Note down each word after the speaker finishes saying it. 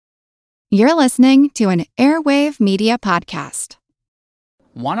You're listening to an Airwave Media Podcast.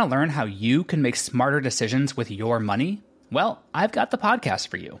 Want to learn how you can make smarter decisions with your money? Well, I've got the podcast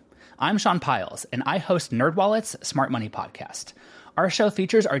for you. I'm Sean Piles, and I host NerdWallet's Smart Money Podcast. Our show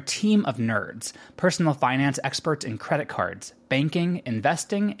features our team of nerds, personal finance experts in credit cards, banking,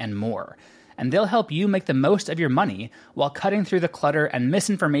 investing, and more. And they'll help you make the most of your money while cutting through the clutter and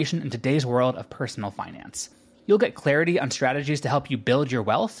misinformation in today's world of personal finance. You'll get clarity on strategies to help you build your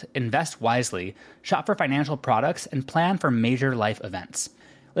wealth, invest wisely, shop for financial products, and plan for major life events.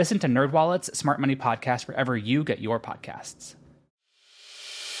 Listen to NerdWallet's Smart Money Podcast wherever you get your podcasts.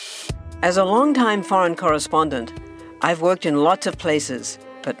 As a longtime foreign correspondent, I've worked in lots of places,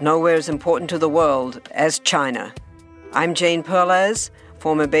 but nowhere as important to the world as China. I'm Jane Perlez,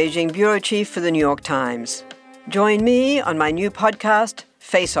 former Beijing bureau chief for the New York Times. Join me on my new podcast,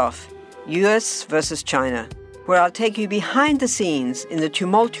 Face Off, U.S. versus China, where I'll take you behind the scenes in the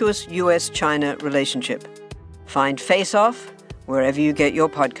tumultuous U.S.-China relationship. Find Face Off wherever you get your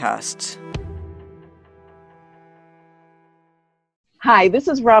podcasts. Hi, this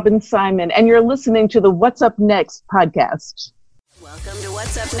is Robyn, Symon, and you're listening to the What's Up Next podcast. Welcome to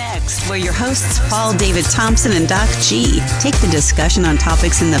What's Up Next, where your hosts Paul David Thompson and Doc G take the discussion on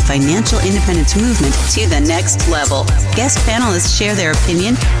topics in the financial independence movement to the next level. Guest panelists share their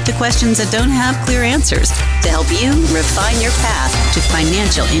opinion to questions that don't have clear answers to help you refine your path to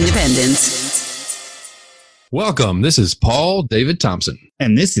financial independence. Welcome. This is Paul David Thompson.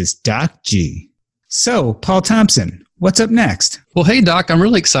 And this is Doc G. So, Paul Thompson, what's up next? Well, hey, Doc, I'm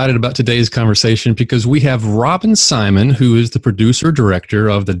really excited about today's conversation because we have Robyn Symon, who is the producer-director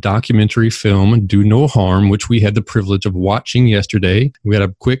of the documentary film Do No Harm, which we had the privilege of watching yesterday. We had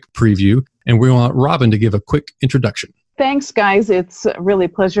a quick preview, and we want Robyn to give a quick introduction. Thanks, guys. It's really a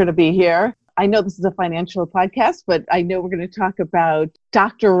pleasure to be here. I know this is a financial podcast, but I know we're going to talk about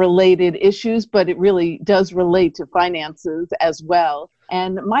doctor-related issues, but it really does relate to finances as well.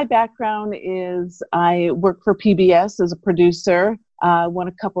 And my background is I work for PBS as a producer, won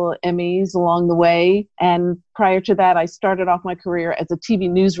a couple of Emmys along the way. And prior to that, I started off my career as a TV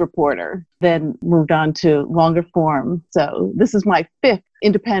news reporter, then moved on to longer form. So this is my fifth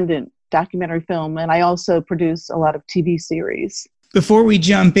independent documentary film, and I also produce a lot of TV series. Before we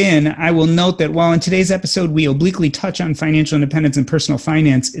jump in, I will note that while in today's episode we obliquely touch on financial independence and personal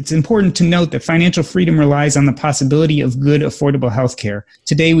finance, it's important to note that financial freedom relies on the possibility of good, affordable health care.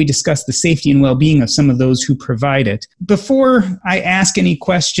 Today we discuss the safety and well-being of some of those who provide it. Before I ask any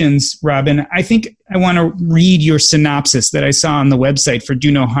questions, Robyn, I think I want to read your synopsis that I saw on the website for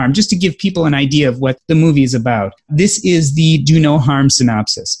Do No Harm, just to give people an idea of what the movie is about. This is the Do No Harm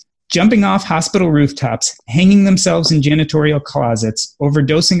synopsis. Jumping off hospital rooftops, hanging themselves in janitorial closets,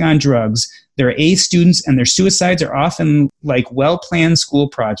 overdosing on drugs, they're A students and their suicides are often like well-planned school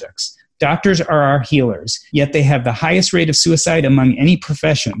projects. Doctors are our healers, yet they have the highest rate of suicide among any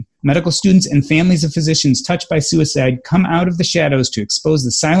profession. Medical students and families of physicians touched by suicide come out of the shadows to expose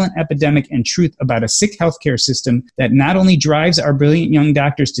the silent epidemic and truth about a sick healthcare system that not only drives our brilliant young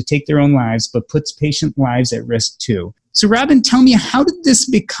doctors to take their own lives, but puts patient lives at risk too. So Robyn, tell me, how did this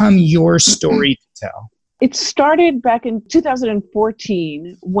become your story to tell? It started back in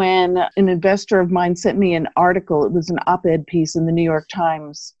 2014 when an investor of mine sent me an article. It was an op-ed piece in the New York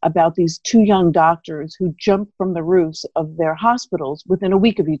Times about these two young doctors who jumped from the roofs of their hospitals within a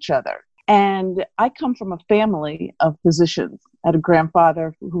week of each other. And I come from a family of physicians. I had a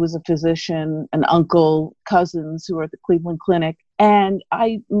grandfather who was a physician, an uncle, cousins who were at the Cleveland Clinic. And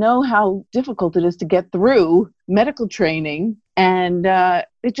I know how difficult it is to get through medical training. And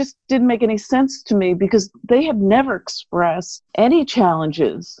it just didn't make any sense to me because they had never expressed any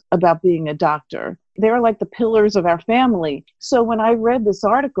challenges about being a doctor. They were like the pillars of our family. So when I read this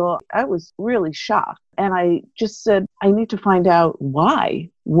article, I was really shocked. And I just said, I need to find out why.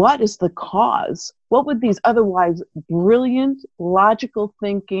 What is the cause? What would these otherwise brilliant, logical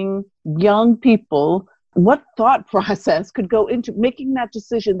thinking young people, what thought process could go into making that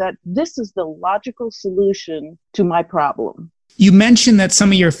decision that this is the logical solution to my problem? You mentioned that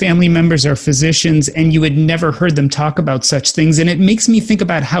some of your family members are physicians and you had never heard them talk about such things. And it makes me think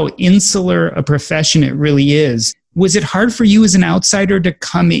about how insular a profession it really is. Was it hard for you as an outsider to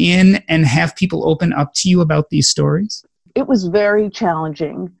come in and have people open up to you about these stories? It was very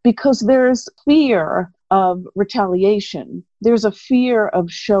challenging because there's fear of retaliation. There's a fear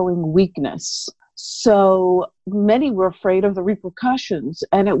of showing weakness. So many were afraid of the repercussions,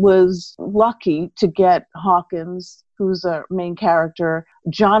 and it was lucky to get Hawkins, who's a main character,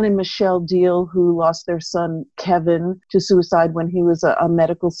 John and Michelle Deal, who lost their son Kevin to suicide when he was a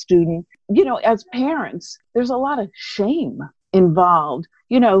medical student. You know, as parents, there's a lot of shame involved.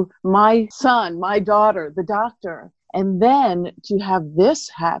 my son, my daughter, the doctor. And then to have this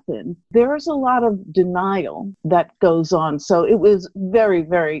happen, there's a lot of denial that goes on. So it was very,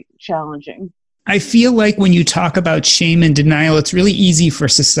 very challenging. I feel like when you talk about shame and denial, it's really easy for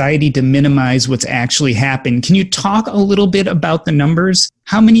society to minimize what's actually happened. Can you talk a little bit about the numbers?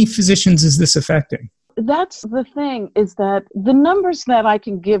 How many physicians is this affecting? That's the thing, is that the numbers that I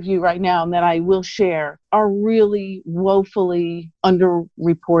can give you right now and that I will share are really woefully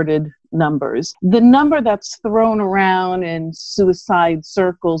underreported numbers. The number that's thrown around in suicide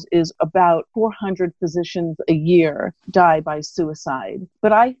circles is about 400 physicians a year die by suicide.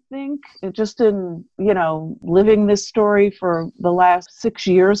 But I think just in, living this story for the last 6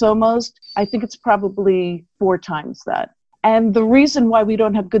 years almost, I think it's probably 4 times that. And the reason why we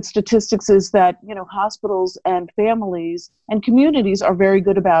don't have good statistics is that, hospitals and families and communities are very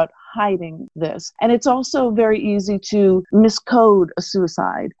good about hiding this. And it's also very easy to miscode a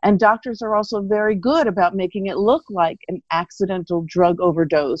suicide. And doctors are also very good about making it look like an accidental drug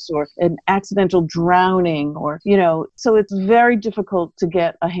overdose or an accidental drowning so it's very difficult to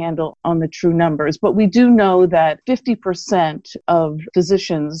get a handle on the true numbers. But we do know that 50% of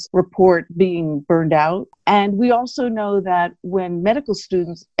physicians report being burned out. And we also know that when medical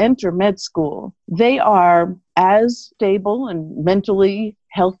students enter med school, they are as stable and mentally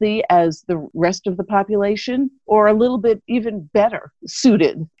healthy as the rest of the population, or a little bit even better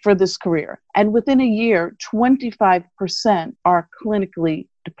suited for this career. And within a year, 25% are clinically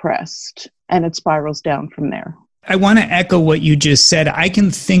depressed, and it spirals down from there. I want to echo what you just said. I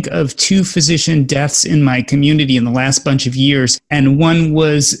can think of 2 physician deaths in my community in the last bunch of years, and one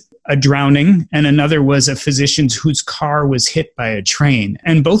was a drowning, and another was a physician whose car was hit by a train.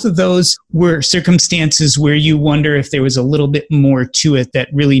 And both of those were circumstances where you wonder if there was a little bit more to it that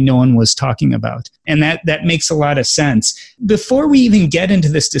really no one was talking about. And that makes a lot of sense. Before we even get into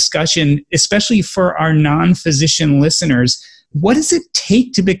this discussion, especially for our non-physician listeners, what does it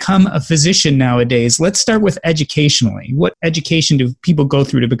take to become a physician nowadays? Let's start with educationally. What education do people go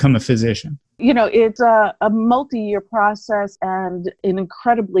through to become a physician? It's a multi-year process and an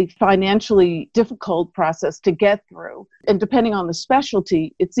incredibly financially difficult process to get through. And depending on the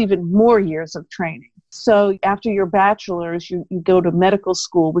specialty, it's even more years of training. So after your bachelor's, you go to medical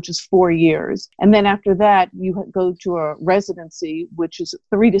school, which is 4 years. And then after that, you go to a residency, which is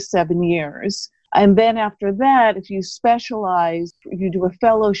 3 to 7 years. And then after that, if you specialize, you do a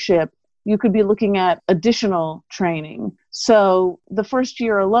fellowship, you could be looking at additional training. So the first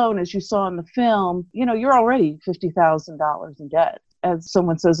year alone, as you saw in the film, you're already $50,000 in debt. As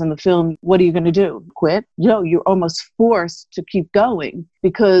someone says in the film, what are you going to do? Quit? You're almost forced to keep going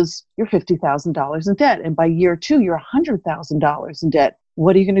because you're $50,000 in debt. And by year 2, you're $100,000 in debt.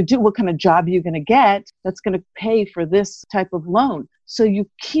 What are you going to do? What kind of job are you going to get that's going to pay for this type of loan? So you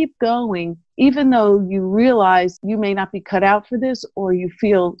keep going, even though you realize you may not be cut out for this, or you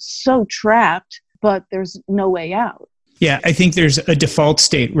feel so trapped, but there's no way out. Yeah, I think there's a default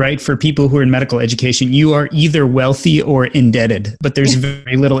state, right? For people who are in medical education, you are either wealthy or indebted, but there's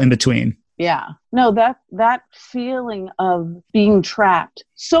very little in between. Yeah. No, that feeling of being trapped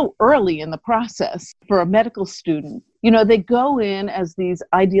so early in the process for a medical student, they go in as these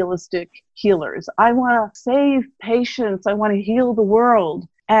idealistic healers. I want to save patients. I want to heal the world.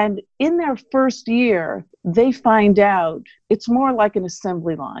 And in their first year, they find out it's more like an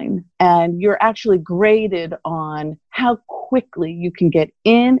assembly line, and you're actually graded on how quickly you can get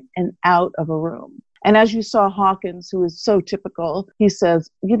in and out of a room. And as you saw Hawkins, who is so typical, he says,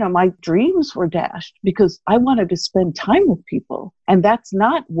 my dreams were dashed because I wanted to spend time with people. And that's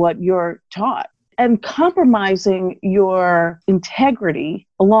not what you're taught. And compromising your integrity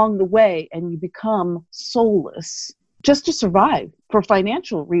along the way, and you become soulless. Just to survive. For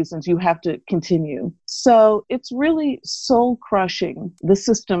financial reasons, you have to continue. So it's really soul-crushing, the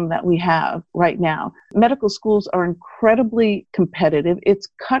system that we have right now. Medical schools are incredibly competitive. It's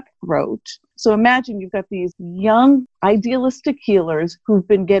cutthroat. So imagine you've got these young, idealistic healers who've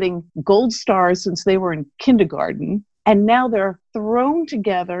been getting gold stars since they were in kindergarten, and now they're thrown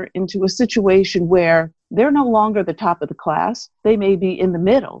together into a situation where they're no longer the top of the class. They may be in the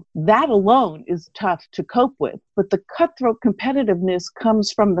middle. That alone is tough to cope with. But the cutthroat competitiveness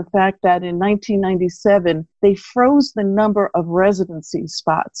comes from the fact that in 1997, they froze the number of residency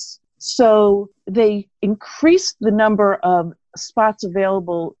spots. So they increased the number of spots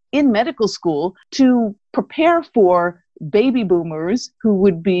available in medical school to prepare for baby boomers who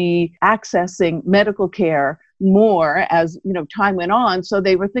would be accessing medical care more as time went on. So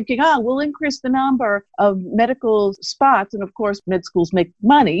they were thinking, we'll increase the number of medical spots. And of course, med schools make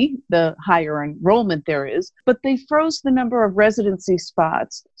money the higher enrollment there is, but they froze the number of residency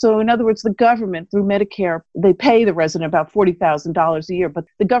spots. So in other words, the government through Medicare, they pay the resident about $40,000 a year, but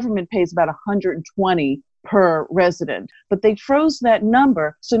the government pays about $120,000 per resident. But they froze that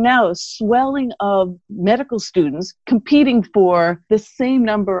number. So now a swelling of medical students competing for the same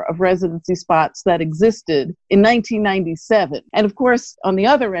number of residency spots that existed in 1997. And of course, on the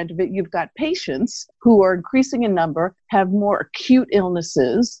other end of it, you've got patients who are increasing in number, have more acute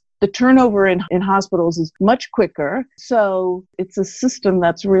illnesses. The turnover in hospitals is much quicker. So it's a system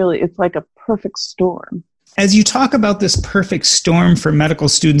that's it's like a perfect storm. As you talk about this perfect storm for medical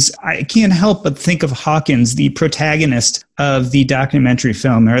students, I can't help but think of Hawkins, the protagonist of the documentary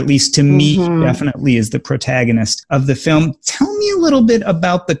film, or at least to me, definitely is the protagonist of the film. Tell me a little bit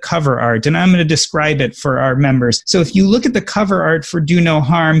about the cover art, and I'm going to describe it for our members. So if you look at the cover art for Do No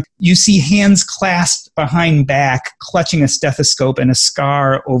Harm, you see hands clasped behind back, clutching a stethoscope and a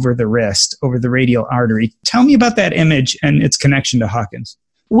scar over the wrist, over the radial artery. Tell me about that image and its connection to Hawkins.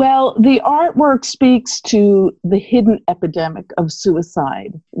 Well, the artwork speaks to the hidden epidemic of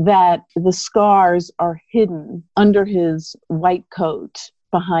suicide, that the scars are hidden under his white coat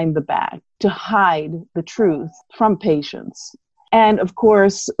behind the back to hide the truth from patients. And of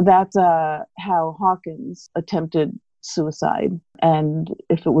course, that's how Hawkins attempted suicide. And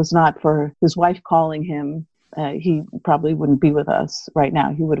if it was not for his wife calling him, he probably wouldn't be with us right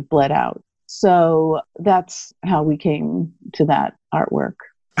now. He would have bled out. So that's how we came to that artwork.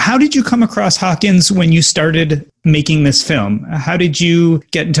 How did you come across Hawkins when you started making this film? How did you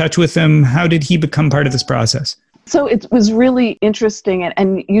get in touch with him? How did he become part of this process? So it was really interesting.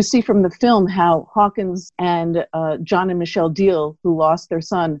 And you see from the film how Hawkins and John and Michelle Deal, who lost their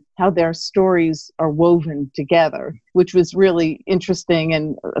son, how their stories are woven together, which was really interesting.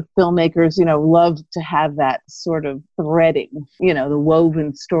 And filmmakers, love to have that sort of threading, the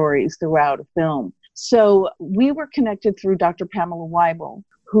woven stories throughout a film. So we were connected through Dr. Pamela Weibel,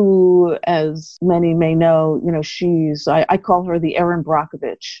 who, as many may know, I call her the Erin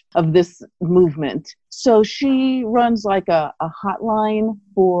Brockovich of this movement. So she runs like a hotline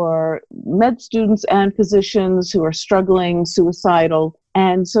for med students and physicians who are struggling, suicidal.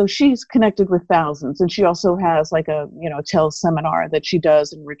 And so she's connected with thousands. And she also has like a teleseminar that she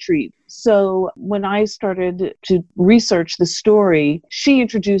does and retreat. So when I started to research the story, she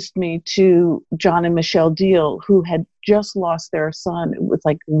introduced me to John and Michelle Deal, who had just lost their son. It was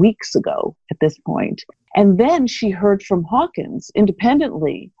like weeks ago at this point. And then she heard from Hawkins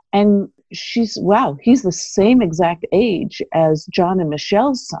independently. And wow, he's the same exact age as John and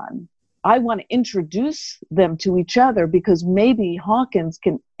Michelle's son. I want to introduce them to each other because maybe Hawkins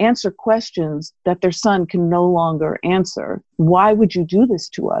can answer questions that their son can no longer answer. Why would you do this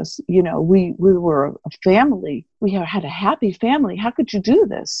to us? We were a family. We had a happy family. How could you do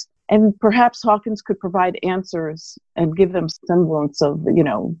this? And perhaps Hawkins could provide answers and give them semblance of,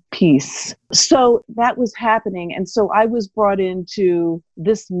 peace. So that was happening. And so I was brought into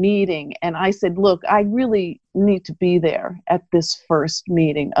this meeting and I said, look, I really need to be there at this first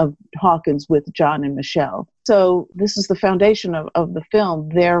meeting of Hawkins with John and Michelle. So this is the foundation of the film,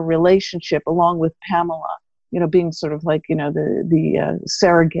 their relationship along with Pamela, being sort of like, the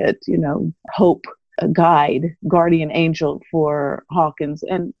surrogate, hope, a guardian angel for Hawkins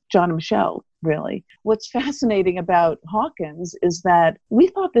and John and Michelle, really. What's fascinating about Hawkins is that we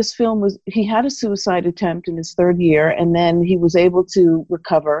thought this film he had a suicide attempt in his third year, and then he was able to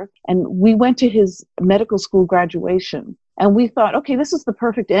recover. And we went to his medical school graduation. And we thought, okay, this is the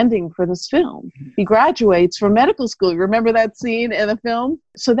perfect ending for this film. He graduates from medical school. Remember that scene in the film?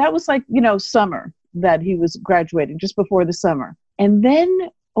 So that was like, summer that he was graduating, just before the summer. And then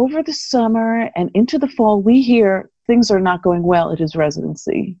over the summer and into the fall, we hear things are not going well at his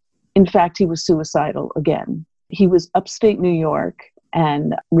residency. In fact, he was suicidal again. He was upstate New York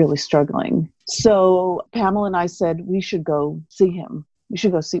and really struggling. So Pamela and I said, we should go see him. We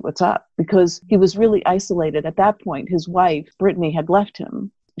should go see what's up, because he was really isolated. At that point, his wife, Brittany, had left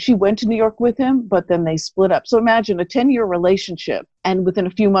him. She went to New York with him, but then they split up. So imagine a 10-year relationship, and within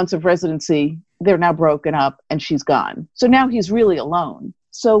a few months of residency, they're now broken up and she's gone. So now he's really alone.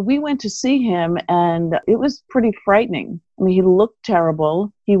 So we went to see him, and it was pretty frightening. I mean, he looked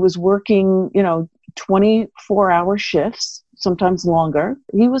terrible. He was working, 24-hour shifts, sometimes longer.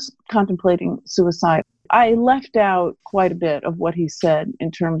 He was contemplating suicide. I left out quite a bit of what he said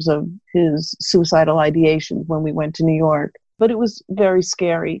in terms of his suicidal ideation when we went to New York, but it was very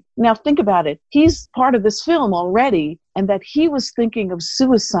scary. Now, think about it. He's part of this film already, and that he was thinking of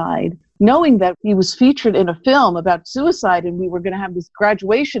suicide, knowing that he was featured in a film about suicide and we were going to have this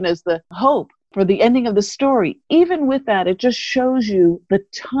graduation as the hope for the ending of the story. Even with that, it just shows you the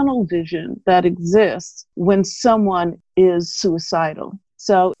tunnel vision that exists when someone is suicidal.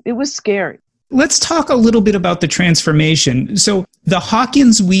 So it was scary. Let's talk a little bit about the transformation. So the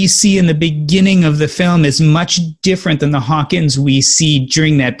Hawkins we see in the beginning of the film is much different than the Hawkins we see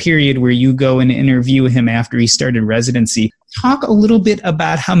during that period where you go and interview him after he started residency. Talk a little bit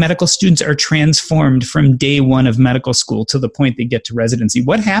about how medical students are transformed from day one of medical school to the point they get to residency.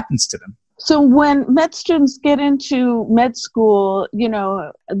 What happens to them? So when med students get into med school,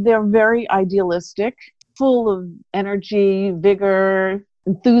 they're very idealistic, full of energy, vigor,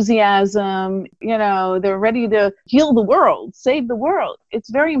 enthusiasm, they're ready to heal the world, save the world.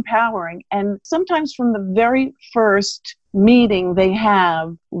 It's very empowering. And sometimes from the very first meeting they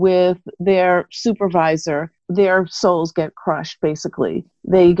have with their supervisor, their souls get crushed, basically.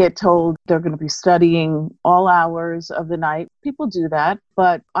 They get told they're going to be studying all hours of the night. People do that.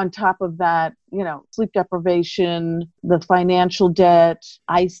 But on top of that, sleep deprivation, the financial debt,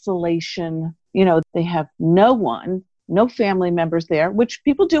 isolation, they have no family members there, which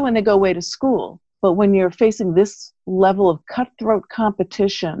people do when they go away to school. But when you're facing this level of cutthroat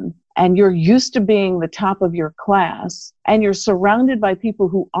competition and you're used to being the top of your class and you're surrounded by people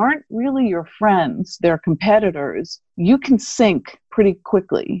who aren't really your friends, they're competitors, you can sink pretty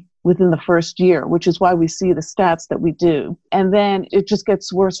quickly within the first year, which is why we see the stats that we do. And then it just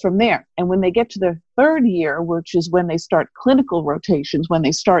gets worse from there. And when they get to the third year, which is when they start clinical rotations, when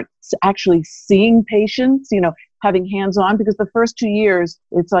they start actually seeing patients, having hands-on, because the first 2 years,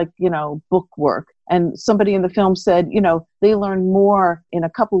 it's like, book work. And somebody in the film said, they learn more in a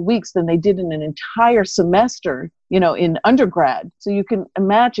couple of weeks than they did in an entire semester, in undergrad. So you can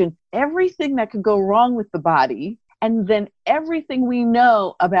imagine everything that could go wrong with the body, and then everything we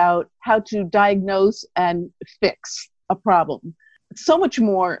know about how to diagnose and fix a problem. So much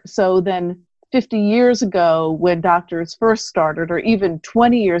more so than 50 years ago when doctors first started, or even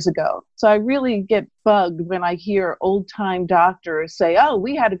 20 years ago. So I really get bugged when I hear old-time doctors say, oh,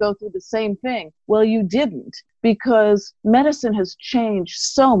 we had to go through the same thing. Well, you didn't, because medicine has changed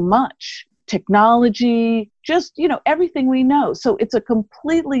so much. Technology, just, everything we know. So it's a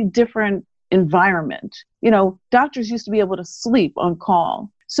completely different environment. Doctors used to be able to sleep on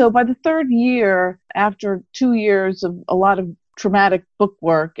call. So by the third year, after 2 years of a lot of traumatic book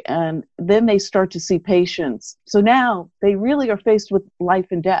work, and then they start to see patients. So now they really are faced with life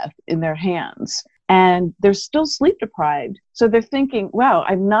and death in their hands, and they're still sleep deprived. So they're thinking, wow,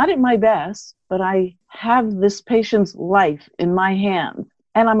 I'm not at my best, but I have this patient's life in my hands,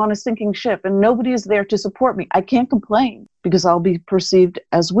 and I'm on a sinking ship, and nobody is there to support me. I can't complain because I'll be perceived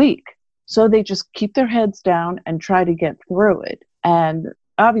as weak. So they just keep their heads down and try to get through it. And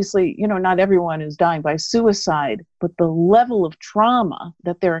obviously, not everyone is dying by suicide, but the level of trauma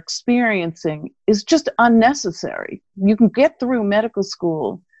that they're experiencing is just unnecessary. You can get through medical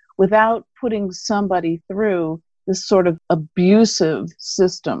school without putting somebody through this sort of abusive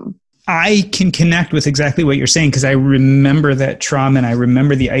system. I can connect with exactly what you're saying because I remember that trauma and I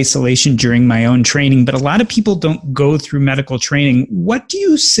remember the isolation during my own training, but a lot of people don't go through medical training. What do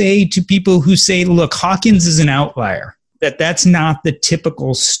you say to people who say, look, Hawkins is an outlier? That's not the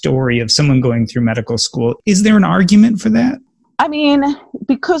typical story of someone going through medical school. Is there an argument for that? I mean,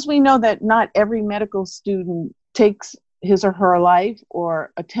 because we know that not every medical student takes his or her life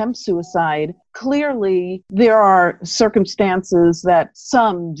or attempts suicide, clearly there are circumstances that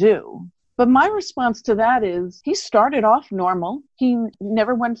some do. But my response to that is he started off normal. He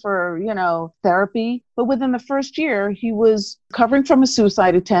never went for, therapy. But within the first year, he was recovering from a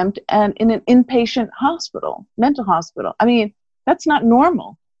suicide attempt and in an inpatient hospital, mental hospital. I mean, that's not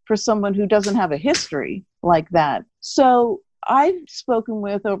normal for someone who doesn't have a history like that. So I've spoken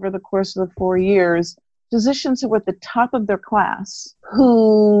with, over the course of the 4 years, physicians who were at the top of their class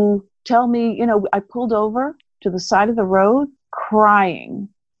who tell me, I pulled over to the side of the road crying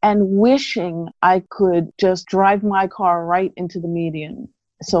and wishing I could just drive my car right into the median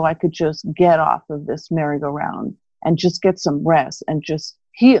so I could just get off of this merry-go-round and just get some rest and just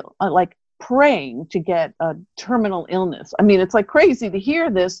heal, like praying to get a terminal illness. I mean, it's like crazy to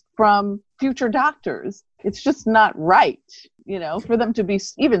hear this from future doctors. It's just not right, for them to be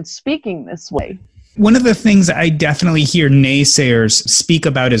even speaking this way. One of the things I definitely hear naysayers speak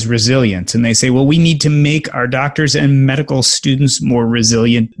about is resilience. And they say, well, we need to make our doctors and medical students more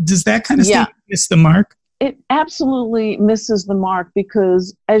resilient. Does that kind of stuff miss the mark? It absolutely misses the mark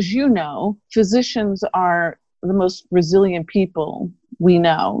because, as you know, physicians are the most resilient people we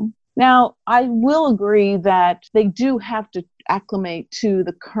know. Now, I will agree that they do have to acclimate to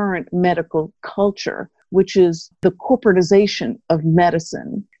the current medical culture, which is the corporatization of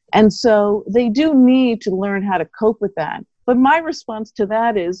medicine. And so they do need to learn how to cope with that. But my response to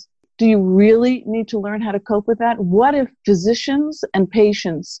that is, do you really need to learn how to cope with that? What if physicians and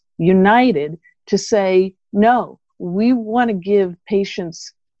patients united to say, no, we want to give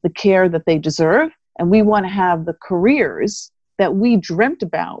patients the care that they deserve, and we want to have the careers that we dreamt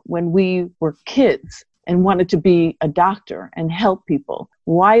about when we were kids and wanted to be a doctor and help people?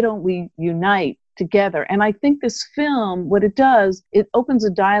 Why don't we unite together? And I think this film, what it does, it opens a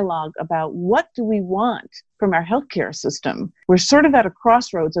dialogue about what do we want from our healthcare system. We're sort of at a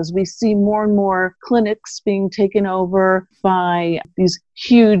crossroads as we see more and more clinics being taken over by these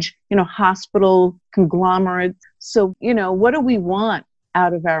huge, hospital conglomerates. So, what do we want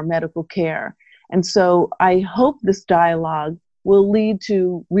out of our medical care? And so I hope this dialogue will lead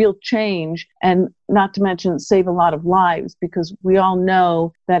to real change, and not to mention save a lot of lives, because we all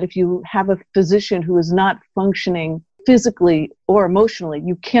know that if you have a physician who is not functioning physically or emotionally,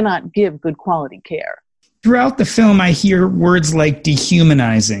 you cannot give good quality care. Throughout the film, I hear words like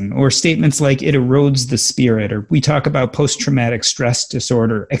dehumanizing or statements like it erodes the spirit, or we talk about post-traumatic stress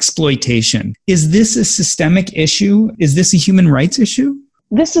disorder, exploitation. Is this a systemic issue? Is this a human rights issue?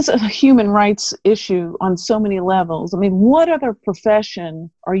 This is a human rights issue on so many levels. I mean, what other profession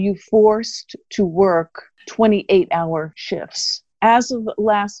are you forced to work 28-hour shifts? As of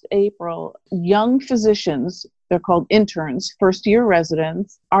last April, young physicians, they're called interns, first-year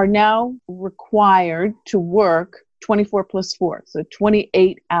residents, are now required to work 24+4, so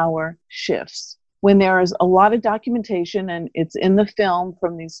 28-hour shifts. When there is a lot of documentation, and it's in the film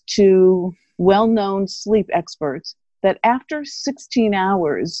from these two well-known sleep experts, that after 16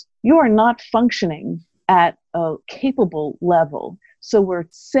 hours, you are not functioning at a capable level. So we're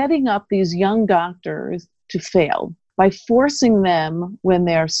setting up these young doctors to fail by forcing them, when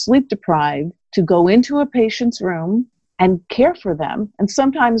they're sleep deprived, to go into a patient's room and care for them, and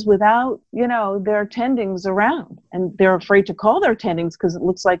sometimes without, their attendings around. And they're afraid to call their attendings because it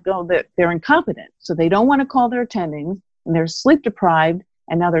looks like, they're incompetent. So they don't want to call their attendings, and they're sleep deprived,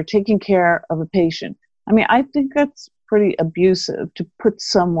 and now they're taking care of a patient. I mean, I think that's pretty abusive to put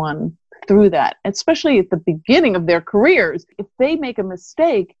someone through that, especially at the beginning of their careers. If they make a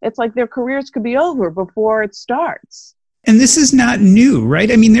mistake, it's like their careers could be over before it starts. And this is not new,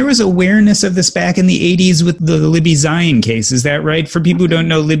 right? I mean, there was awareness of this back in the 80s with the Libby Zion case. Is that right? For people who don't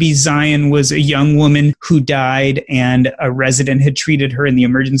know, Libby Zion was a young woman who died, and a resident had treated her in the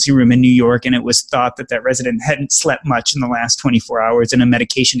emergency room in New York, and it was thought that that resident hadn't slept much in the last 24 hours, and a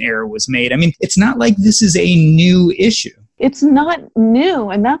medication error was made. I mean, it's not like this is a new issue. It's not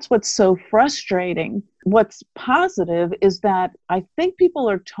new, and that's what's so frustrating. What's positive is that I think people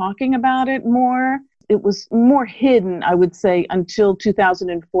are talking about it more. It was more hidden, I would say, until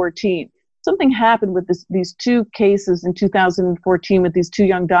 2014. Something happened with these two cases in 2014 with these two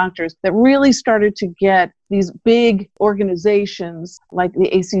young doctors that really started to get these big organizations like the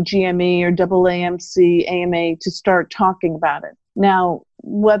ACGME or AAMC, AMA to start talking about it. Now,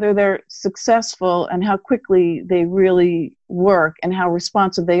 whether they're successful and how quickly they really work and how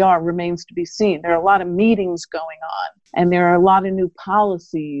responsive they are remains to be seen. There are a lot of meetings going on, and there are a lot of new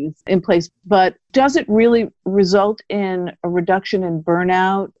policies in place. But does it really result in a reduction in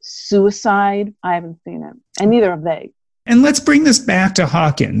burnout, suicide? I haven't seen it, and neither have they. And let's bring this back to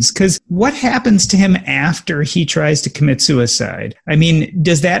Hawkins, because what happens to him after he tries to commit suicide? I mean,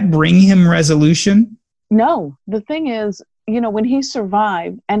 does that bring him resolution? No. The thing is, when he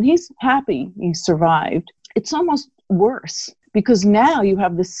survived, and he's happy he survived, it's almost worse, because now you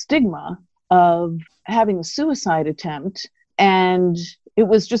have the stigma of having a suicide attempt. And it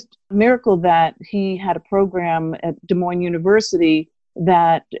was just a miracle that he had a program at Des Moines University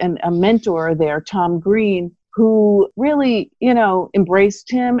and a mentor there, Tom Green, who really,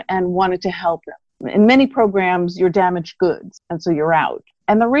 embraced him and wanted to help him. In many programs, you're damaged goods, and so you're out.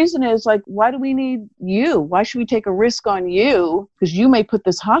 And the reason is, why do we need you? Why should we take a risk on you? Because you may put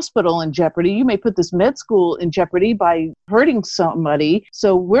this hospital in jeopardy. You may put this med school in jeopardy by hurting somebody.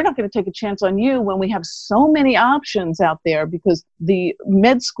 So we're not going to take a chance on you when we have so many options out there, because the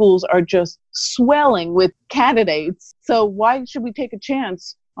med schools are just swelling with candidates. So why should we take a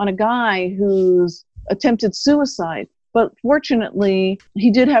chance on a guy who's attempted suicide? But fortunately,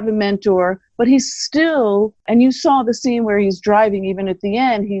 he did have a mentor, but he's still, and you saw the scene where he's driving, even at the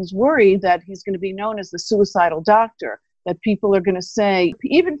end, he's worried that he's going to be known as the suicidal doctor, that people are going to say,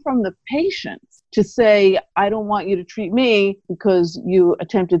 even from the patients, to say, I don't want you to treat me because you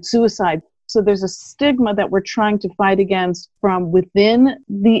attempted suicide. So there's a stigma that we're trying to fight against from within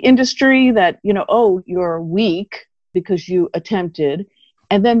the industry that, oh, you're weak because you attempted.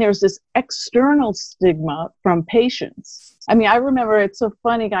 And then there's this external stigma from patients. I mean, I remember, it's so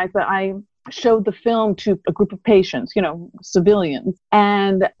funny, guys, that I showed the film to a group of patients, civilians.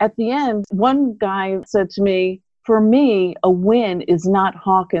 And at the end, one guy said to me, for me, a win is not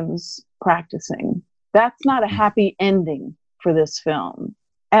Hawkins practicing. That's not a happy ending for this film.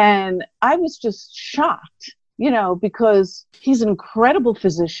 And I was just shocked, because he's an incredible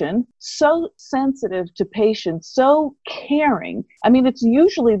physician, so sensitive to patients, so caring. I mean, it's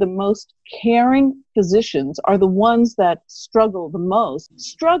usually the most caring physicians are the ones that struggle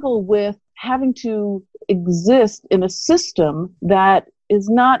with having to exist in a system that is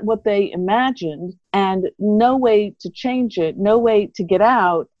not what they imagined, and no way to change it, no way to get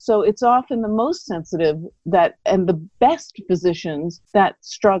out. So it's often the most sensitive and the best physicians that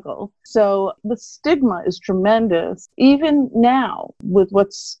struggle. So the stigma is tremendous. Even now, with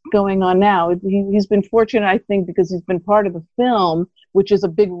what's going on now, he's been fortunate, I think, because he's been part of the film, which is a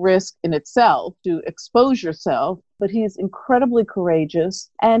big risk in itself to expose yourself. But he's incredibly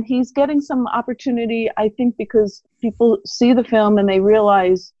courageous, and he's getting some opportunity, I think, because people see the film and they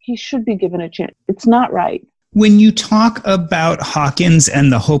realize he should be given a chance. It's not right. When you talk about Hawkins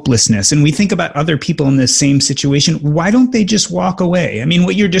and the hopelessness, and we think about other people in this same situation, why don't they just walk away? I mean,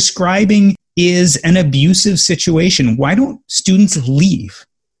 what you're describing is an abusive situation. Why don't students leave?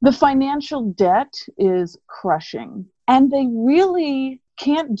 The financial debt is crushing, and they really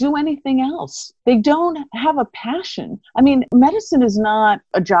can't do anything else. They don't have a passion. I mean, medicine is not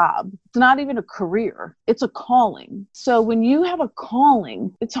a job. It's not even a career. It's a calling. So when you have a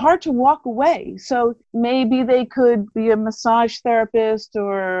calling, it's hard to walk away. So maybe they could be a massage therapist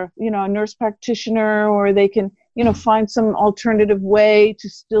or, a nurse practitioner, or they can, find some alternative way to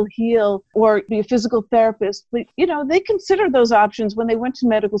still heal, or be a physical therapist. But, they considered those options when they went to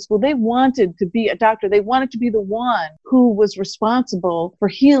medical school. They wanted to be a doctor. They wanted to be the one who was responsible for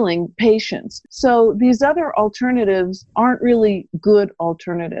healing patients. So these other alternatives aren't really good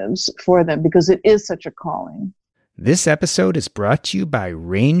alternatives for them because it is such a calling. This episode is brought to you by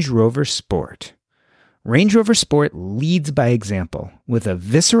Range Rover Sport. Range Rover Sport leads by example. With a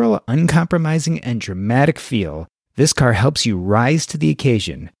visceral, uncompromising, and dramatic feel, this car helps you rise to the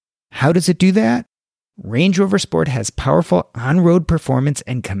occasion. How does it do that? Range Rover Sport has powerful on-road performance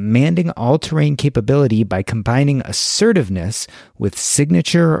and commanding all-terrain capability by combining assertiveness with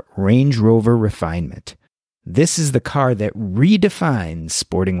signature Range Rover refinement. This is the car that redefines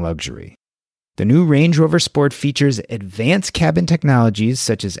sporting luxury. The new Range Rover Sport features advanced cabin technologies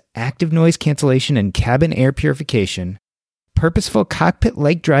such as active noise cancellation and cabin air purification, purposeful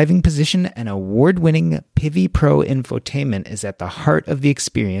cockpit-like driving position, and award-winning Pivi Pro infotainment is at the heart of the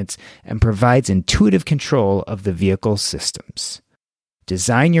experience and provides intuitive control of the vehicle systems.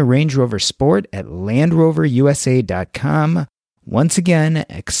 Design your Range Rover Sport at LandRoverUSA.com. Once again,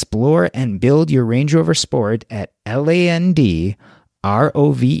 explore and build your Range Rover Sport at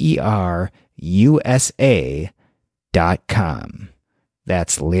LandRoverUSA.com.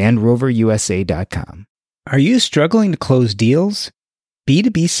 That's LandRoverUSA.com. Are you struggling to close deals?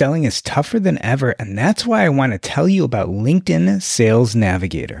 B2B selling is tougher than ever, and that's why I want to tell you about LinkedIn Sales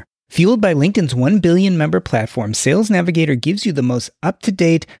Navigator. Fueled by LinkedIn's 1 billion member platform, Sales Navigator gives you the most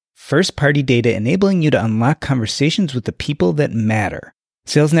up-to-date, first-party data, enabling you to unlock conversations with the people that matter.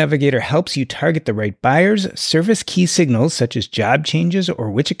 Sales Navigator helps you target the right buyers, surface key signals such as job changes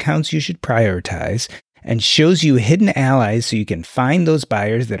or which accounts you should prioritize, and shows you hidden allies so you can find those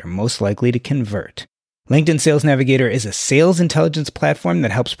buyers that are most likely to convert. LinkedIn Sales Navigator is a sales intelligence platform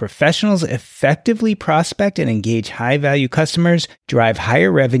that helps professionals effectively prospect and engage high-value customers, drive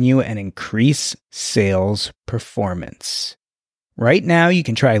higher revenue, and increase sales performance. Right now, you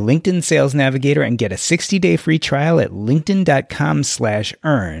can try LinkedIn Sales Navigator and get a 60-day free trial at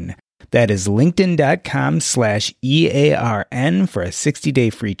linkedin.com/earn. That is linkedin.com/EARN for a 60-day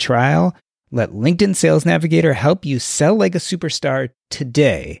free trial. Let LinkedIn Sales Navigator help you sell like a superstar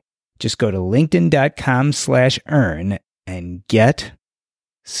today. Just go to linkedin.com/earn and get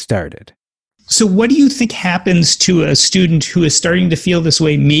started. So what do you think happens to a student who is starting to feel this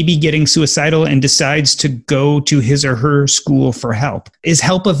way, maybe getting suicidal, and decides to go to his or her school for help? Is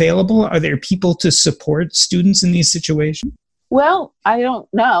help available? Are there people to support students in these situations? Well, I don't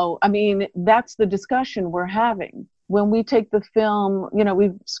know. I mean, that's the discussion we're having. When we take the film,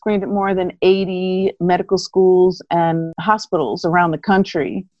 we've screened at more than 80 medical schools and hospitals around the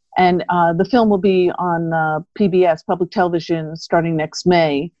country. And the film will be on PBS, public television, starting next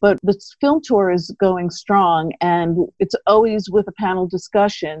May. But the film tour is going strong, and it's always with a panel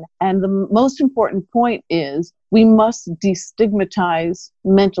discussion. And the most important point is we must destigmatize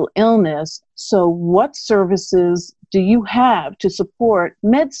mental illness. So what services do you have to support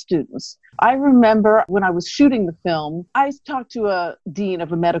med students? I remember when I was shooting the film, I talked to a dean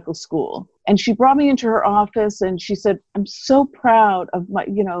of a medical school, and she brought me into her office and she said, I'm so proud of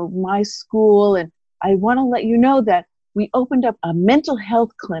my school, and I want to let you know that we opened up a mental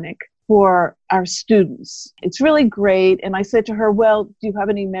health clinic for our students. It's really great. And I said to her, well, do you have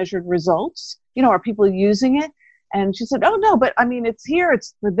any measured results? Are people using it? And she said, oh, no, but I mean, it's here.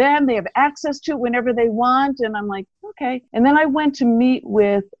 It's for them. They have access to it whenever they want. And I'm like, okay. And then I went to meet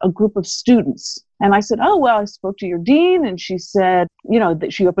with a group of students. And I said, oh, well, I spoke to your dean. And she said, that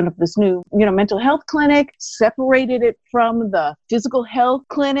she opened up this new, mental health clinic, separated it from the physical health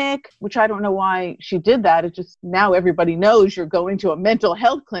clinic, which I don't know why she did that. It just, now everybody knows you're going to a mental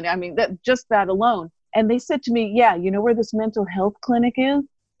health clinic. I mean, that alone. And they said to me, yeah, you know where this mental health clinic is?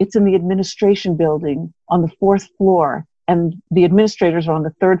 It's in the administration building on the 4th floor, and the administrators are on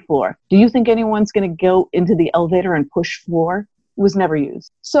the 3rd floor. Do you think anyone's going to go into the elevator and push floor? It was never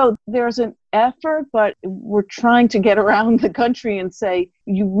used. So there's an effort, but we're trying to get around the country and say,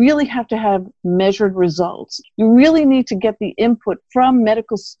 you really have to have measured results. You really need to get the input from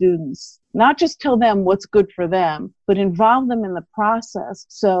medical students, not just tell them what's good for them, but involve them in the process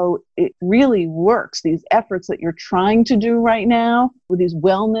so it really works. These efforts that you're trying to do right now with these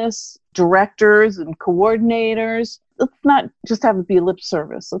wellness directors and coordinators, let's not just have it be lip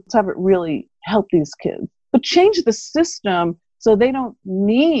service. Let's have it really help these kids. But change the system so they don't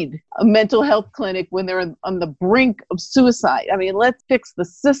need a mental health clinic when they're on the brink of suicide. I mean, let's fix the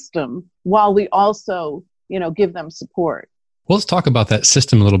system while we also, give them support. Well, let's talk about that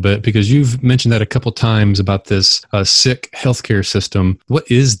system a little bit, because you've mentioned that a couple times about this sick healthcare system.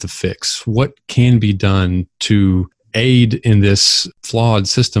 What is the fix? What can be done to aid in this flawed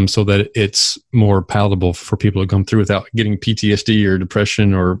system so that it's more palatable for people to come through without getting PTSD or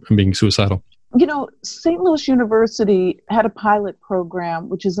depression or being suicidal? St. Louis University had a pilot program,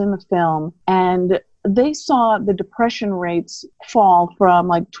 which is in the film, and they saw the depression rates fall from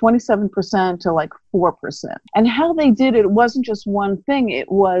like 27% to like 4%. And how they did it wasn't just one thing.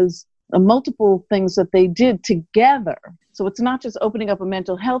 It was multiple things that they did together. So it's not just opening up a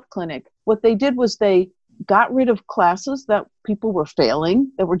mental health clinic. What they did was they got rid of classes that people were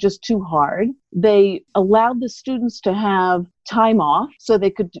failing, that were just too hard. They allowed the students to have time off so they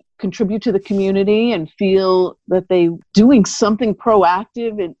could contribute to the community and feel that they doing something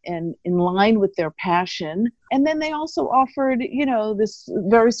proactive and in line with their passion. And then they also offered, this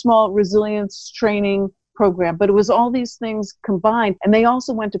very small resilience training program, but it was all these things combined. And they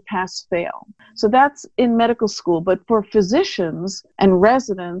also went to pass-fail. So that's in medical school. But for physicians and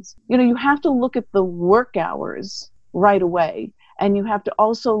residents, you have to look at the work hours right away. And you have to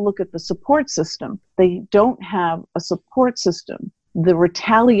also look at the support system. They don't have a support system. The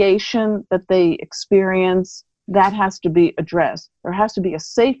retaliation that they experience, that has to be addressed. There has to be a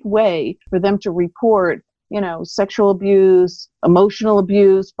safe way for them to report, sexual abuse, emotional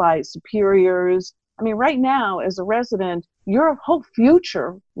abuse by superiors. I mean, right now, as a resident, your whole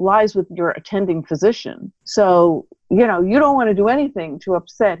future lies with your attending physician. So, you don't want to do anything to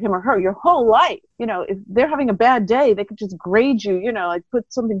upset him or her your whole life. If they're having a bad day, they could just grade you, like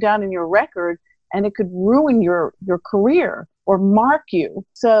put something down in your record, and it could ruin your career or mark you.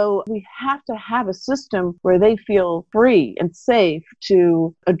 So we have to have a system where they feel free and safe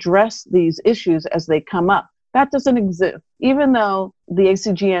to address these issues as they come up. That doesn't exist. Even though the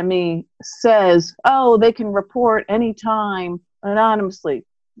ACGME says, they can report anytime anonymously.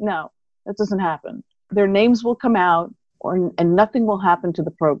 No, that doesn't happen. Their names will come out and nothing will happen to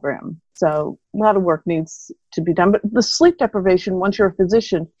the program. So a lot of work needs to be done. But the sleep deprivation, once you're a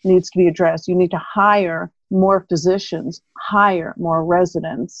physician, needs to be addressed. You need to hire more physicians, hire more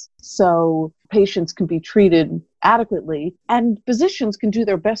residents so patients can be treated adequately and physicians can do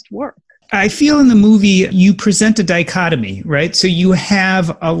their best work. I feel in the movie you present a dichotomy, right? So you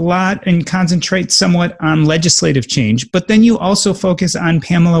have a lot and concentrate somewhat on legislative change, but then you also focus on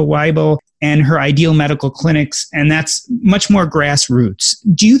Pamela Weibel and her ideal medical clinics, and that's much more grassroots.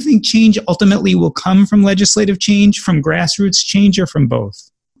 Do you think change ultimately will come from legislative change, from grassroots change, or from both?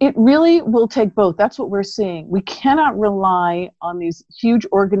 It really will take both. That's what we're seeing. We cannot rely on these huge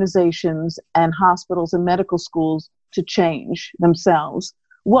organizations and hospitals and medical schools to change themselves.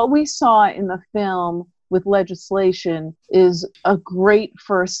 What we saw in the film with legislation is a great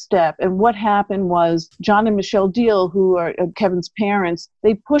first step. And what happened was John and Michelle Deal, who are Kevin's parents,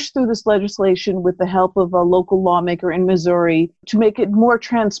 they pushed through this legislation with the help of a local lawmaker in Missouri to make it more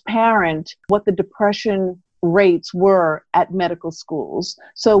transparent what the depression rates were at medical schools.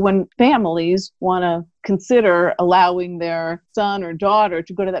 So when families want to consider allowing their son or daughter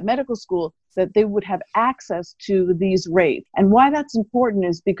to go to that medical school, that they would have access to these rates. And why that's important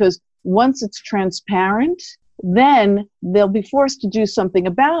is because once it's transparent, then they'll be forced to do something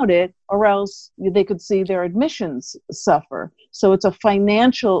about it, or else they could see their admissions suffer. So it's a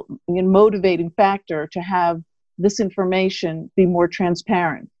financial and motivating factor to have this information be more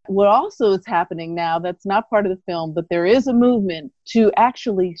transparent. What also is happening now, that's not part of the film, but there is a movement to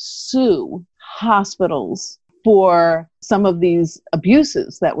actually sue hospitals for some of these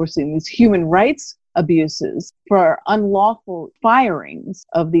abuses that we're seeing, these human rights abuses, for unlawful firings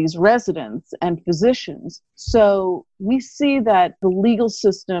of these residents and physicians. So we see that the legal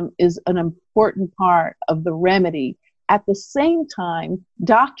system is an important part of the remedy. At the same time,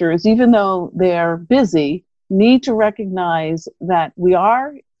 doctors, even though they're busy, need to recognize that we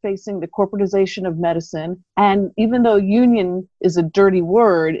are facing the corporatization of medicine. And even though union is a dirty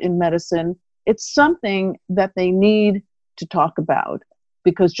word in medicine, it's something that they need to talk about.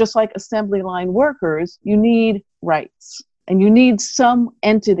 Because just like assembly line workers, you need rights. And you need some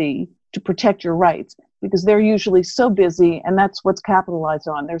entity to protect your rights, because they're usually so busy, and that's what's capitalized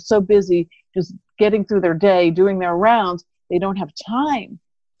on. They're so busy just getting through their day, doing their rounds, they don't have time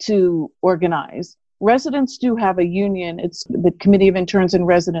to organize. Residents do have a union. It's the Committee of Interns and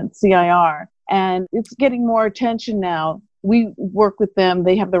Residents, CIR, and it's getting more attention now. We work with them.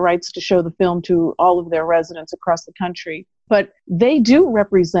 They have the rights to show the film to all of their residents across the country. But they do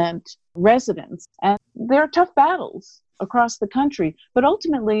represent residents, and there are tough battles across the country. But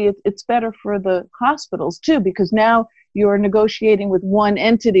ultimately, it's better for the hospitals, too, because now you're negotiating with one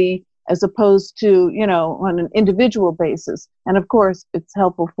entity as opposed to, on an individual basis. And of course, it's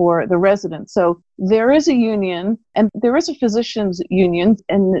helpful for the residents. So there is a union, and there is a physicians union,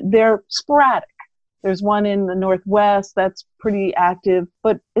 and they're sporadic. There's one in the Northwest that's pretty active,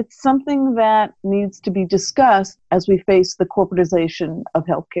 but it's something that needs to be discussed as we face the corporatization of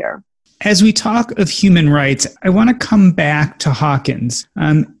healthcare. As we talk of human rights, I want to come back to Hawkins.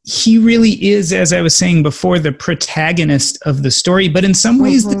 He really is, as I was saying before, the protagonist of the story. But in some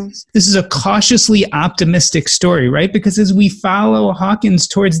ways, this is a cautiously optimistic story, right? Because as we follow Hawkins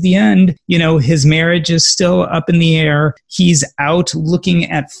towards the end, his marriage is still up in the air. He's out looking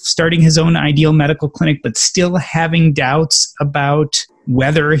at starting his own ideal medical clinic, but still having doubts about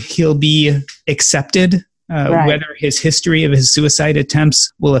whether he'll be accepted. Whether his history of his suicide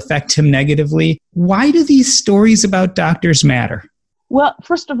attempts will affect him negatively. Why do these stories about doctors matter? Well,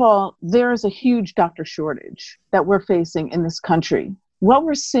 first of all, there is a huge doctor shortage that we're facing in this country. What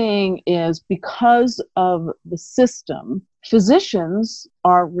we're seeing is because of the system, physicians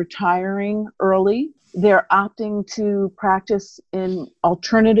are retiring early. They're opting to practice in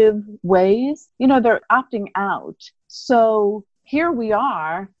alternative ways. They're opting out. So here we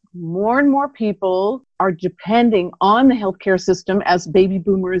are. More and more people are depending on the healthcare system as baby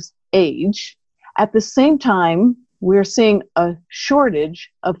boomers age. At the same time, we're seeing a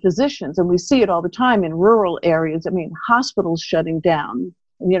shortage of physicians, and we see it all the time in rural areas. Hospitals shutting down,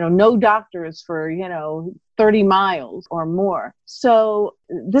 no doctors for, 30 miles or more. So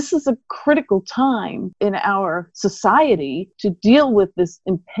this is a critical time in our society to deal with this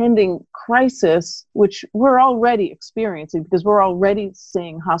impending crisis, which we're already experiencing because we're already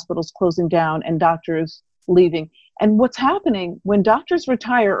seeing hospitals closing down and doctors leaving. And what's happening when doctors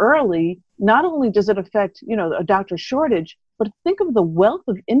retire early, not only does it affect, a doctor shortage, but think of the wealth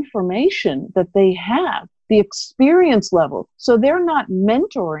of information that they have, the experience level. So they're not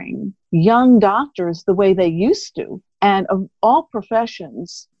mentoring young doctors the way they used to. And of all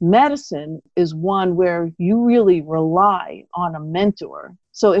professions, medicine is one where you really rely on a mentor.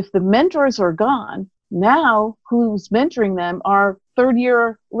 So if the mentors are gone, now who's mentoring them are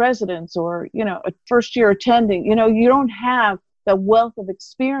third-year residents or, a first-year attending. You don't have the wealth of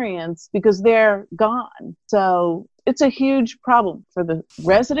experience because they're gone. So it's a huge problem for the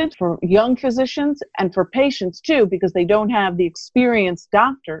residents, for young physicians, and for patients too, because they don't have the experienced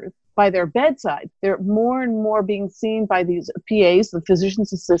doctors by their bedside. They're more and more being seen by these PAs, the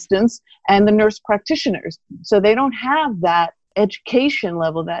physician's assistants, and the nurse practitioners. So they don't have that education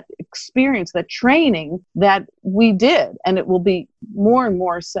level, that experience, that training that we did. And it will be more and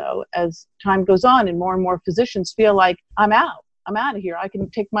more so as time goes on, and more physicians feel like, I'm out of here. I can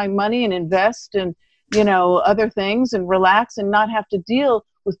take my money and invest in, other things and relax and not have to deal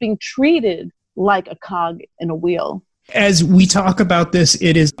with being treated like a cog in a wheel. As we talk about this,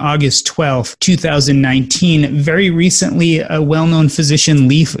 it is August 12th, 2019. Very recently, a well-known physician,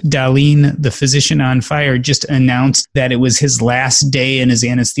 Leif Dahlin, the physician on fire, just announced that it was his last day in his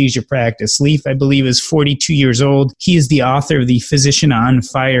anesthesia practice. Leif, I believe, is 42 years old. He is the author of the Physician on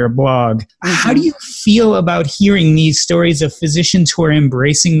Fire blog. How do you feel about hearing these stories of physicians who are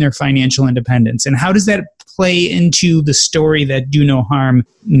embracing their financial independence? And how does that play into the story that Do No Harm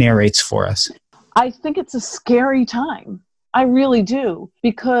narrates for us? I think it's a scary time. I really do,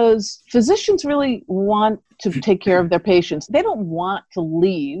 because physicians really want to take care of their patients. They don't want to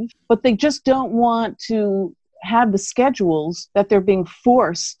leave, but they just don't want to have the schedules that they're being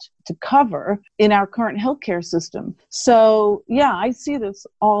forced to cover in our current healthcare system. So, yeah, I see this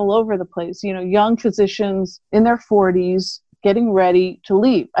all over the place. You know, young physicians in their 40s getting ready to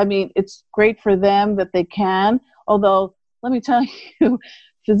leave. I mean, it's great for them that they can, although let me tell you,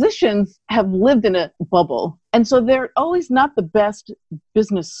 physicians have lived in a bubble, and so they're always not the best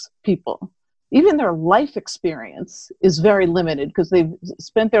business people. Even their life experience is very limited because they've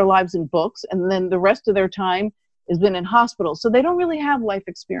spent their lives in books, and then the rest of their time has been in hospitals. So they don't really have life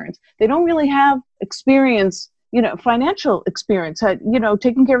experience. They don't really have experience, financial experience,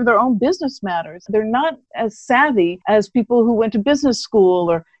 taking care of their own business matters. They're not as savvy as people who went to business school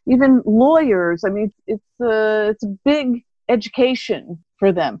or even lawyers. I mean, it's a big education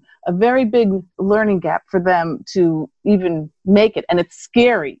for them, a very big learning gap for them to even make it. And it's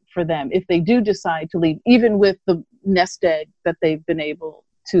scary for them if they do decide to leave, even with the nest egg that they've been able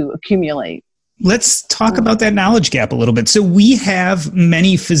to accumulate. Let's talk about that knowledge gap a little bit. So we have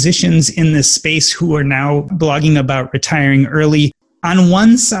many physicians in this space who are now blogging about retiring early. On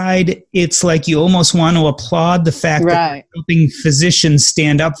one side, it's like you almost want to applaud the fact that they're helping physicians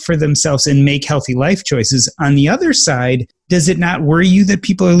stand up for themselves and make healthy life choices. On the other side, does it not worry you that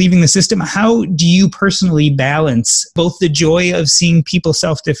people are leaving the system? How do you personally balance both the joy of seeing people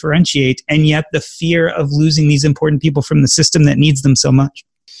self-differentiate and yet the fear of losing these important people from the system that needs them so much?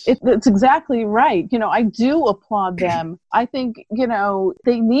 It's exactly right. I do applaud them. I think,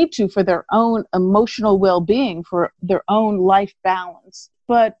 they need to for their own emotional well-being, for their own life balance.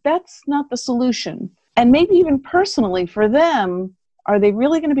 But that's not the solution. And maybe even personally for them, are they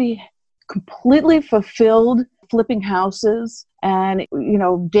really going to be completely fulfilled flipping houses and,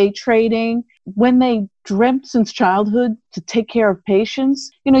 day trading when they dreamt since childhood to take care of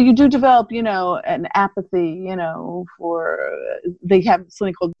patients? You do develop, an apathy, they have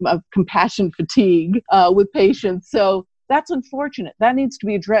something called compassion fatigue with patients. So that's unfortunate. That needs to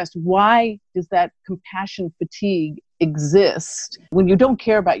be addressed. Why does that compassion fatigue exist when you don't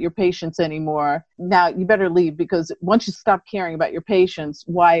care about your patients anymore? Now you better leave, because once you stop caring about your patients,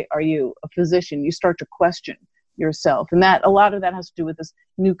 why are you a physician? You start to question yourself. And that a lot of that has to do with this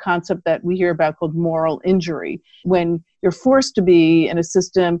new concept that we hear about called moral injury. When you're forced to be in a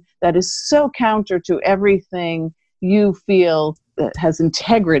system that is so counter to everything you feel that has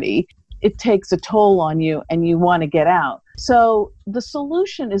integrity, it takes a toll on you and you want to get out. So the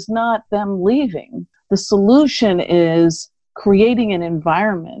solution is not them leaving. The solution is creating an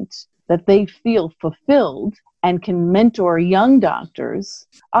environment that they feel fulfilled and can mentor young doctors.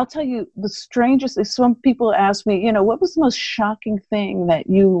 I'll tell you, the strangest is some people ask me, what was the most shocking thing that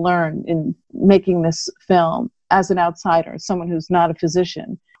you learned in making this film as an outsider, someone who's not a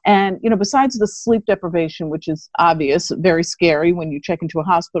physician? And, besides the sleep deprivation, which is obvious, very scary when you check into a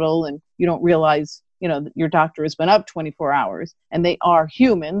hospital and you don't realize, that your doctor has been up 24 hours and they are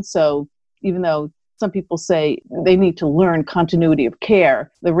human. So even though some people say they need to learn continuity of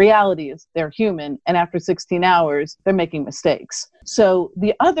care, the reality is they're human, and after 16 hours, they're making mistakes. So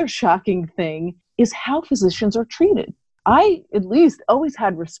the other shocking thing is how physicians are treated. I, at least, always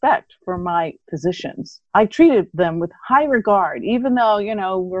had respect for my physicians. I treated them with high regard, even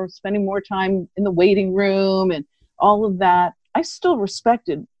though, we're spending more time in the waiting room and all of that. I still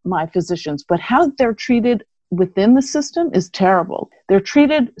respected my physicians, but how they're treated within the system is terrible. They're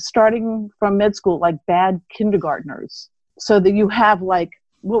treated starting from med school like bad kindergartners, so that you have what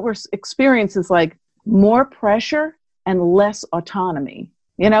we're experiencing is more pressure and less autonomy.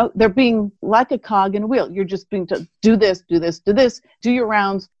 They're being like a cog in a wheel. You're just being told, do this, do this, do this, do your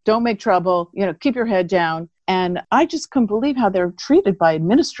rounds, don't make trouble, keep your head down. And I just couldn't believe how they're treated by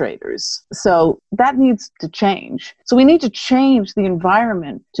administrators. So that needs to change. So we need to change the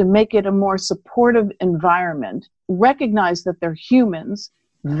environment to make it a more supportive environment, recognize that they're humans,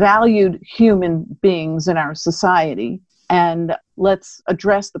 valued human beings in our society, and let's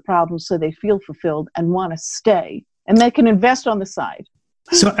address the problems so they feel fulfilled and want to stay. And they can invest on the side.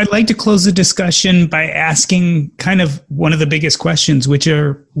 So I'd like to close the discussion by asking kind of one of the biggest questions, which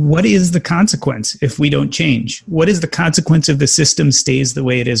are, what is the consequence if we don't change? What is the consequence if the system stays the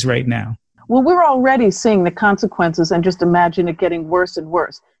way it is right now? Well, we're already seeing the consequences, and just imagine it getting worse and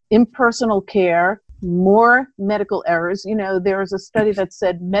worse. Impersonal care, more medical errors. There was a study that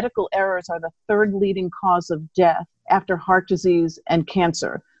said medical errors are the third leading cause of death after heart disease and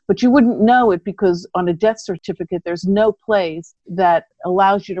cancer. But you wouldn't know it because on a death certificate, there's no place that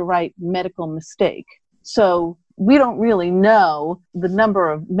allows you to write medical mistake. So we don't really know the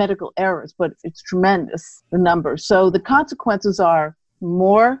number of medical errors, but it's tremendous, the number. So the consequences are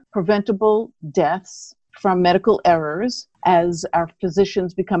more preventable deaths from medical errors as our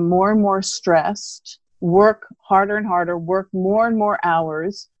physicians become more and more stressed, work harder and harder, work more and more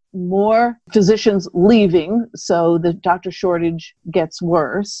hours, more physicians leaving, so the doctor shortage gets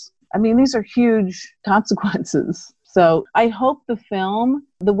worse. I mean, these are huge consequences. So I hope the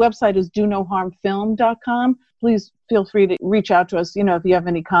website is donoharmfilm.com. Please feel free to reach out to us, if you have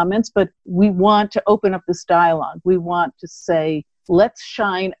any comments, but we want to open up this dialogue. We want to say, let's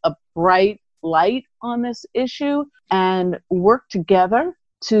shine a bright light on this issue and work together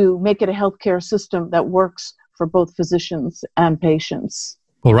to make it a healthcare system that works for both physicians and patients.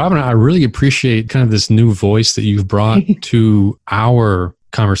 Well, Robyn, I really appreciate kind of this new voice that you've brought to our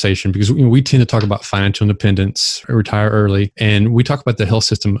conversation, because we tend to talk about financial independence, retire early, and we talk about the health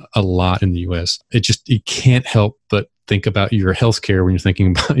system a lot in the U.S. You can't help but think about your health care when you're thinking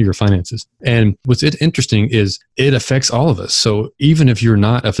about your finances. And what's interesting is it affects all of us. So even if you're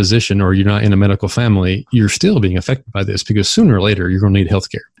not a physician or you're not in a medical family, you're still being affected by this, because sooner or later you're going to need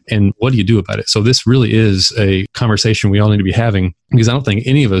health care. And what do you do about it? So this really is a conversation we all need to be having, because I don't think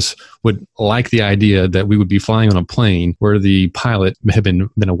any of us would like the idea that we would be flying on a plane where the pilot had been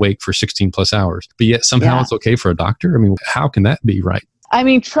awake for 16 plus hours, but yet somehow it's okay for a doctor. I mean, how can that be right? I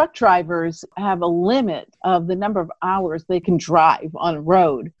mean, truck drivers have a limit of the number of hours they can drive on a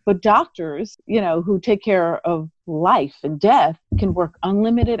road. But doctors, who take care of life and death, can work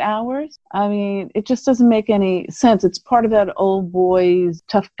unlimited hours. I mean, it just doesn't make any sense. It's part of that old boy's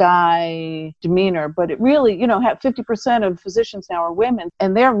tough guy demeanor. But it really, 50% of physicians now are women,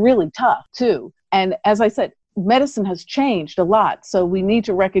 and they're really tough too. And as I said, medicine has changed a lot. So we need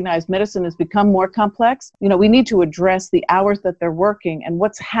to recognize medicine has become more complex. We need to address the hours that they're working and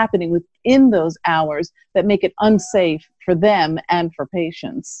what's happening within those hours that make it unsafe for them and for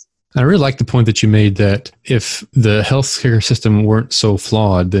patients. I really like the point that you made that if the healthcare system weren't so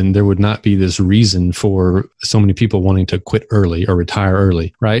flawed, then there would not be this reason for so many people wanting to quit early or retire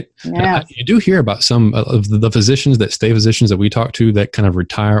early, right? Yes. You do hear about some of the physicians that we talk to that kind of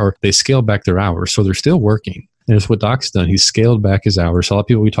retire, or they scale back their hours. So they're still working. And it's what Doc's done. He's scaled back his hours. So a lot of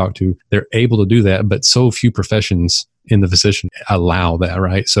people we talk to, they're able to do that, but so few professions in the physician allow that,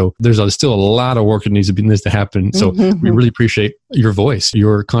 right? So there's still a lot of work that needs to happen. So we really appreciate your voice,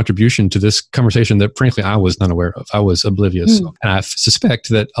 your contribution to this conversation that frankly I was not aware of. I was oblivious. And I suspect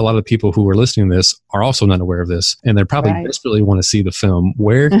that a lot of people who are listening to this are also not aware of this, and they probably desperately want to see the film.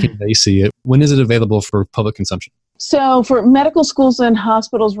 Where can they see it? When is it available for public consumption? So for medical schools and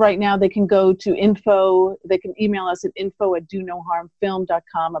hospitals right now, they can go to they can email us at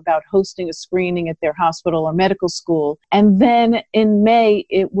info@donoharmfilm.com about hosting a screening at their hospital or medical school. And then in May,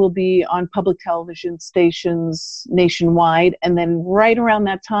 it will be on public television stations nationwide. And then right around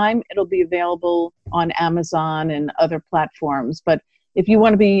that time, it'll be available on Amazon and other platforms. But if you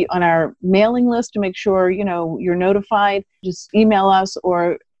want to be on our mailing list to make sure, you're notified, just email us,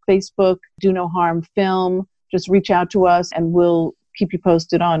 or Facebook, Do No Harm Film. Just reach out to us and we'll keep you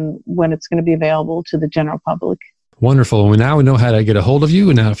posted on when it's going to be available to the general public. Wonderful. Well, now we know how to get a hold of you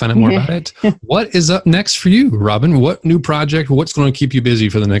and how to find out more about it. What is up next for you, Robyn? What new project? What's going to keep you busy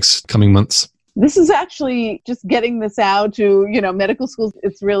for the next coming months? This is actually just getting this out to, medical schools.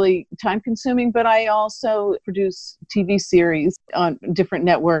 It's really time consuming, but I also produce TV series on different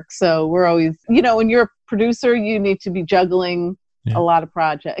networks. So we're always, when you're a producer, you need to be juggling a lot of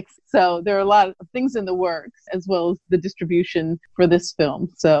projects. So there are a lot of things in the works, as well as the distribution for this film.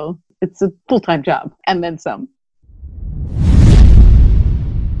 So it's a full-time job and then some.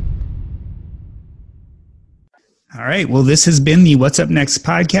 All right. Well, this has been the What's Up Next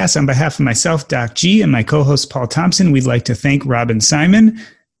podcast. On behalf of myself, Doc G, and my co-host, Paul Thompson, we'd like to thank Robyn Symon.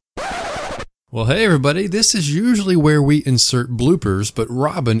 Well, hey, everybody. This is usually where we insert bloopers, but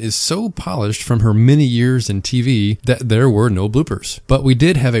Robyn is so polished from her many years in TV that there were no bloopers. But we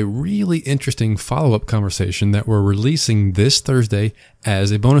did have a really interesting follow-up conversation that we're releasing this Thursday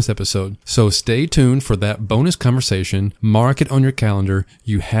as a bonus episode. So stay tuned for that bonus conversation. Mark it on your calendar.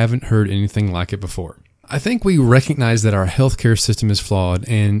 You haven't heard anything like it before. I think we recognize that our healthcare system is flawed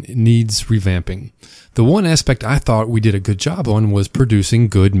and needs revamping. The one aspect I thought we did a good job on was producing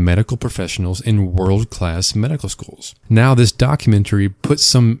good medical professionals in world-class medical schools. Now this documentary puts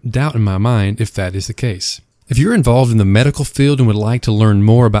some doubt in my mind if that is the case. If you're involved in the medical field and would like to learn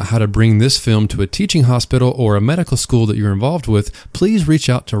more about how to bring this film to a teaching hospital or a medical school that you're involved with, please reach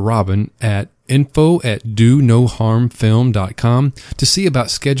out to Robyn at info@donoharmfilm.com to see about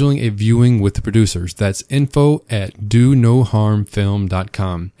scheduling a viewing with the producers. That's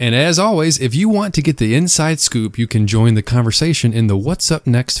info@donoharmfilm.com. And as always, if you want to get the inside scoop, you can join the conversation in the What's Up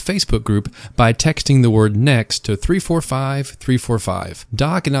Next Facebook group by texting the word NEXT to 345-345.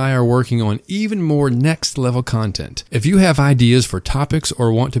 Doc and I are working on even more next level content. If you have ideas for topics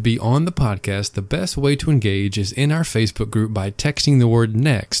or want to be on the podcast, the best way to engage is in our Facebook group by texting the word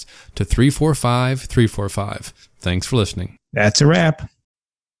NEXT to 345-345. Thanks for listening. That's a wrap.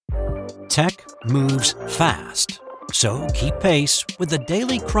 Tech moves fast, so keep pace with the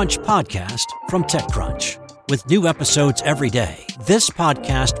Daily Crunch podcast from TechCrunch. With new episodes every day, this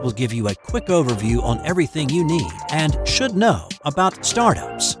podcast will give you a quick overview on everything you need and should know about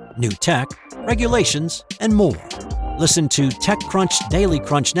startups, new tech, regulations, and more. Listen to TechCrunch Daily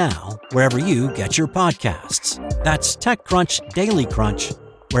Crunch now, wherever you get your podcasts. That's TechCrunch Daily Crunch,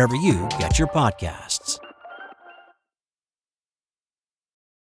 wherever you get your podcasts.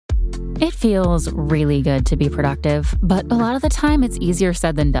 It feels really good to be productive, but a lot of the time it's easier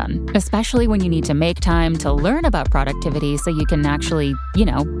said than done, especially when you need to make time to learn about productivity so you can actually,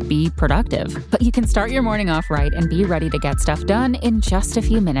 be productive. But you can start your morning off right and be ready to get stuff done in just a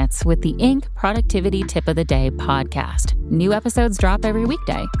few minutes with the Inc. Productivity Tip of the Day podcast. New episodes drop every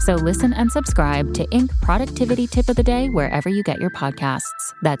weekday, so listen and subscribe to Inc. Productivity Tip of the Day wherever you get your podcasts.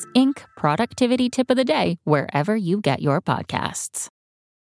 That's Inc. Productivity Tip of the Day wherever you get your podcasts.